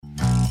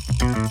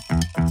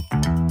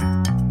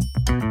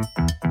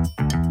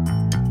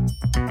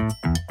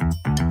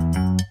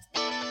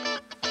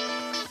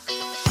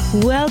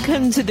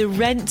Welcome to the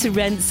Rent to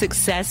Rent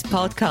Success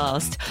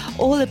podcast,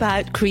 all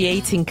about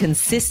creating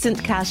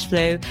consistent cash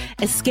flow,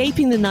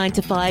 escaping the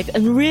 9-to-5,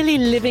 and really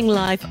living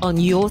life on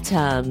your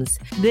terms.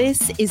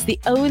 This is the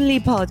only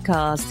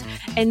podcast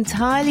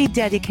entirely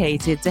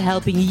dedicated to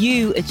helping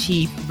you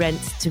achieve rent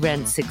to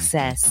rent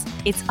success.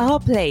 It's our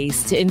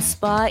place to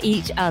inspire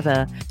each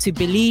other to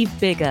believe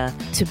bigger,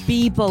 to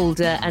be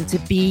bolder, and to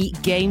be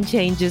game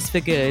changers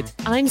for good.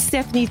 I'm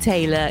Stephanie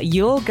Taylor,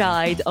 your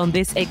guide on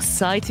this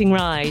exciting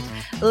ride.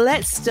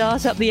 Let's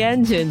start up the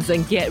engines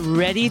and get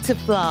ready to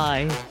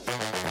fly.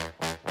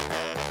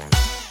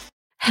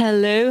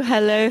 Hello,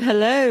 hello,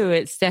 hello.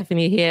 It's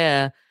Stephanie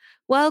here.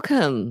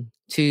 Welcome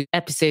to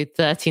episode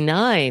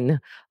 39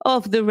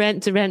 of the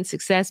Rent to Rent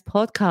Success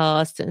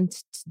podcast. And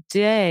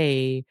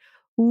today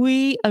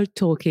we are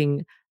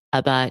talking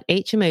about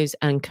HMOs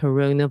and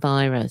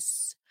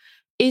coronavirus.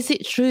 Is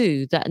it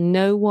true that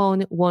no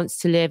one wants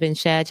to live in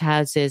shared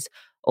houses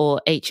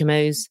or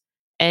HMOs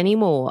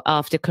anymore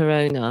after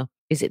corona?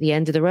 Is it the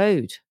end of the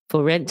road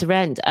for rent to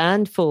rent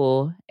and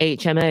for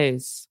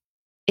HMOs?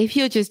 If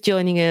you're just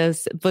joining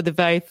us for the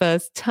very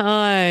first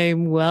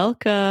time,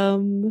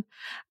 welcome.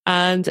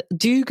 And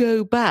do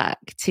go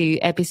back to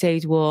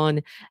episode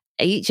 1.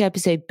 Each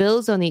episode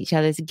builds on each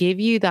other to give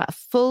you that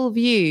full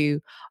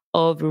view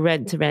of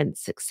rent to rent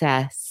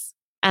success.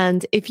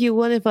 And if you're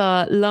one of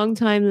our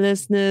longtime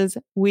listeners,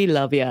 we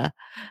love you.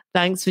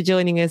 Thanks for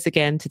joining us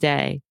again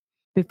today.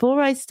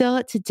 Before I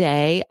start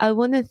today, I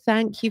want to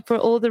thank you for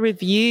all the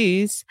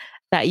reviews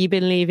that you've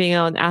been leaving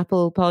on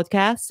Apple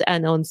Podcasts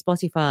and on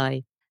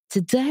Spotify.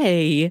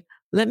 Today,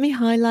 let me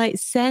highlight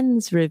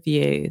Sen's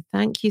review.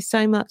 Thank you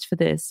so much for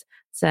this,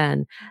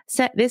 Sen.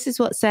 This is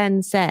what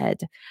Sen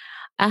said.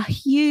 A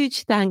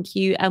huge thank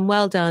you and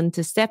well done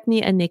to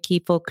Stephanie and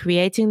Nikki for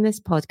creating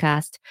this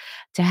podcast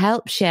to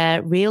help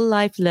share real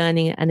life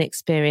learning and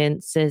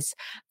experiences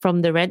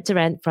from the rent to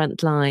rent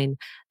front line.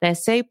 They're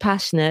so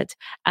passionate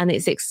and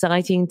it's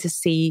exciting to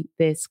see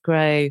this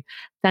grow.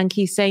 Thank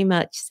you so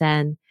much,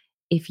 Sen.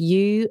 If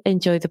you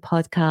enjoy the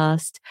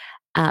podcast,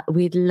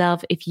 we'd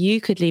love if you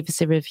could leave us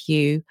a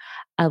review.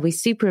 We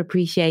super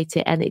appreciate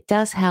it, and it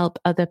does help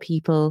other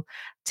people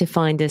to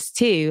find us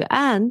too.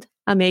 And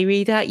I may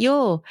read out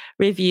your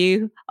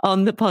review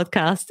on the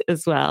podcast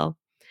as well.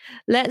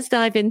 Let's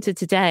dive into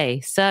today.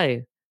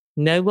 So,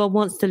 no one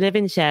wants to live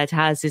in shared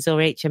houses or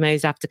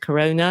HMOs after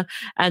Corona,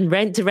 and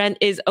rent to rent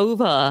is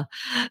over.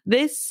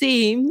 This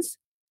seems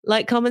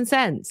like common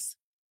sense.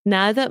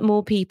 Now that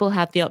more people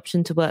have the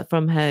option to work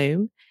from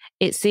home,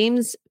 it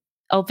seems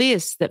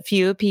obvious that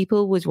fewer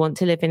people would want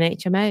to live in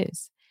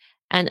HMOs.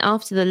 And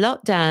after the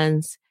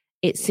lockdowns,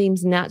 it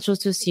seems natural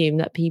to assume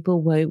that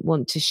people won't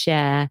want to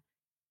share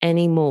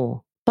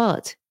anymore.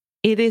 But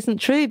it isn't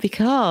true,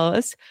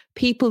 because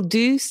people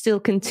do still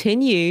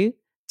continue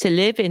to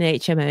live in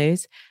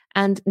HMOs.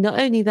 And not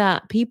only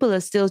that, people are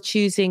still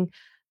choosing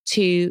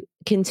to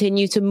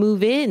continue to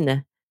move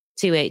in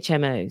to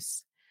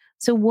HMOs.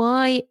 So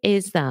why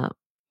is that?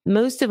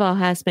 Most of our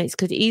housemates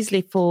could easily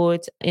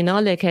afford, in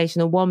our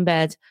location, a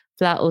 1-bed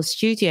flat or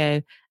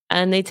studio.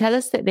 And they tell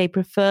us that they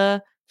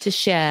prefer to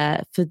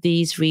share for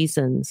these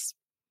reasons: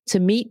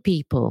 to meet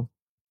people.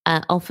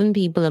 Often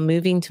people are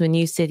moving to a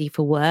new city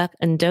for work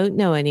and don't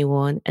know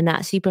anyone, and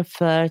actually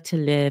prefer to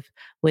live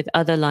with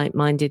other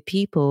like-minded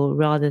people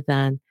rather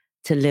than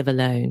to live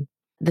alone.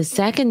 The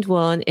second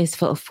one is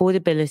for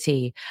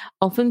affordability.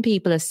 Often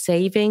people are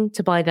saving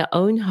to buy their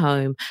own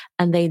home,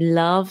 and they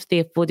love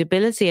the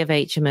affordability of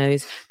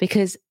HMOs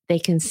because they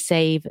can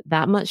save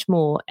that much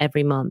more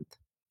every month.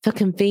 For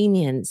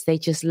convenience, they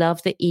just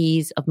love the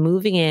ease of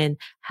moving in,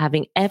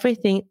 having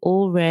everything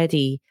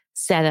already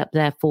set up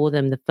there for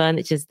them. The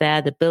furniture's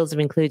there, the bills are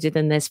included,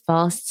 and there's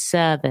fast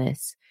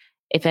service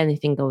if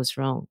anything goes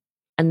wrong.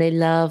 And they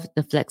love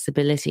the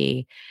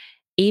flexibility.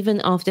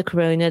 Even after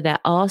Corona, there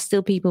are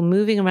still people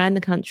moving around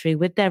the country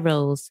with their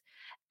roles,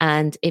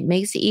 and it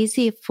makes it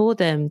easier for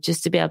them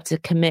just to be able to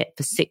commit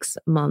for 6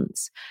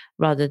 months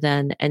rather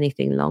than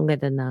anything longer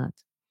than that.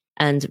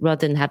 And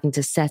rather than having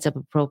to set up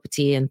a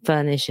property and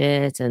furnish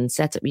it and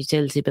set up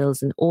utility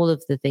bills and all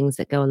of the things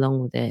that go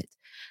along with it,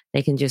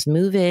 they can just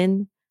move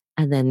in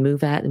and then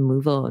move out and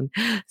move on.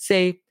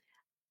 So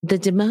the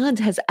demand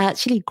has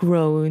actually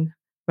grown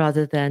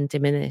rather than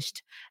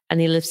diminished.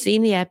 And you'll have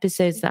seen the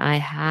episodes that I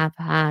have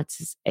had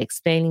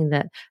explaining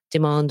that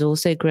demand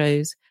also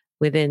grows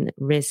within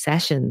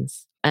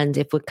recessions. And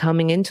if we're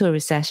coming into a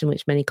recession,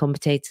 which many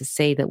commentators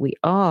say that we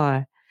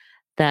are,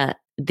 that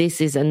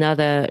this is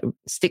another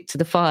stick to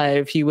the fire,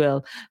 if you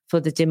will, for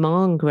the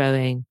demand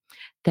growing.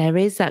 There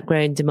is that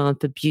growing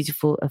demand for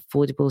beautiful,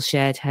 affordable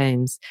shared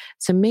homes.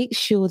 So make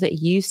sure that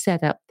you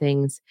set up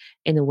things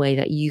in a way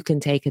that you can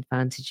take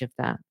advantage of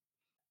that.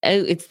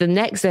 Oh, it's the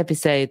next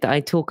episode that I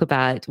talk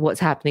about what's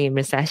happening in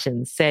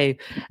recessions. So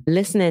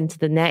listen in to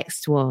the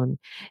next one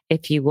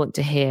if you want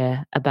to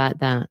hear about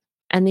that.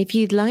 And if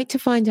you'd like to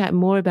find out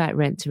more about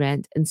rent to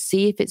rent and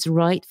see if it's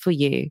right for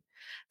you,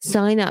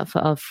 sign up for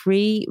our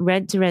free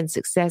Rent to Rent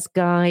Success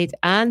Guide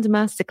and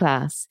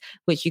Masterclass,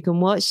 which you can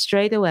watch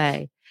straight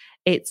away.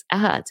 It's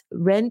at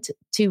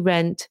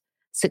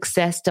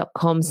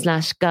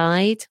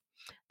renttorentsuccess.com/guide.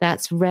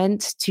 That's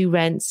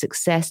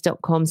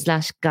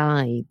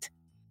renttorentsuccess.com/guide.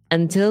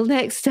 Until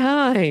next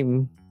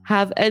time,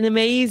 have an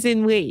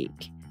amazing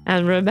week.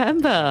 And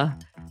remember,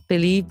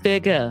 believe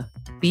bigger,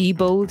 be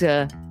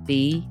bolder,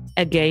 be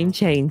a game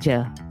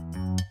changer.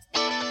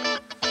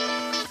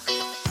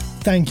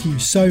 Thank you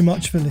so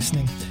much for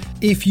listening.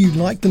 If you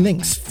like the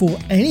links for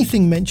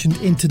anything mentioned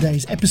in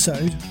today's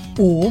episode,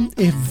 or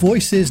if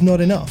voice is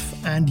not enough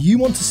and you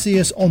want to see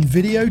us on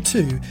video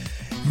too,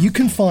 you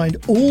can find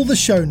all the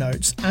show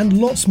notes and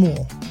lots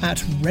more at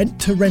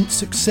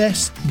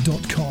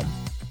renttorentsuccess.com.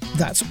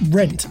 That's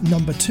rent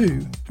number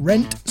 2,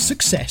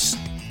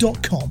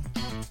 rentsuccess.com.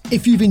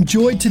 If you've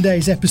enjoyed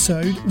today's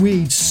episode,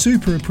 we'd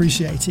super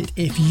appreciate it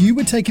if you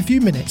would take a few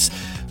minutes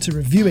to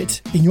review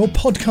it in your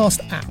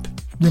podcast app.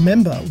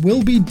 Remember,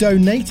 we'll be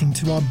donating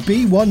to our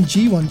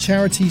B1G1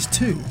 charities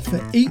too for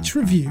each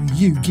review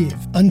you give.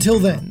 Until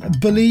then,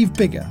 believe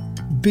bigger,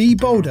 be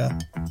bolder,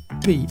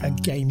 be a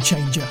game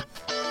changer.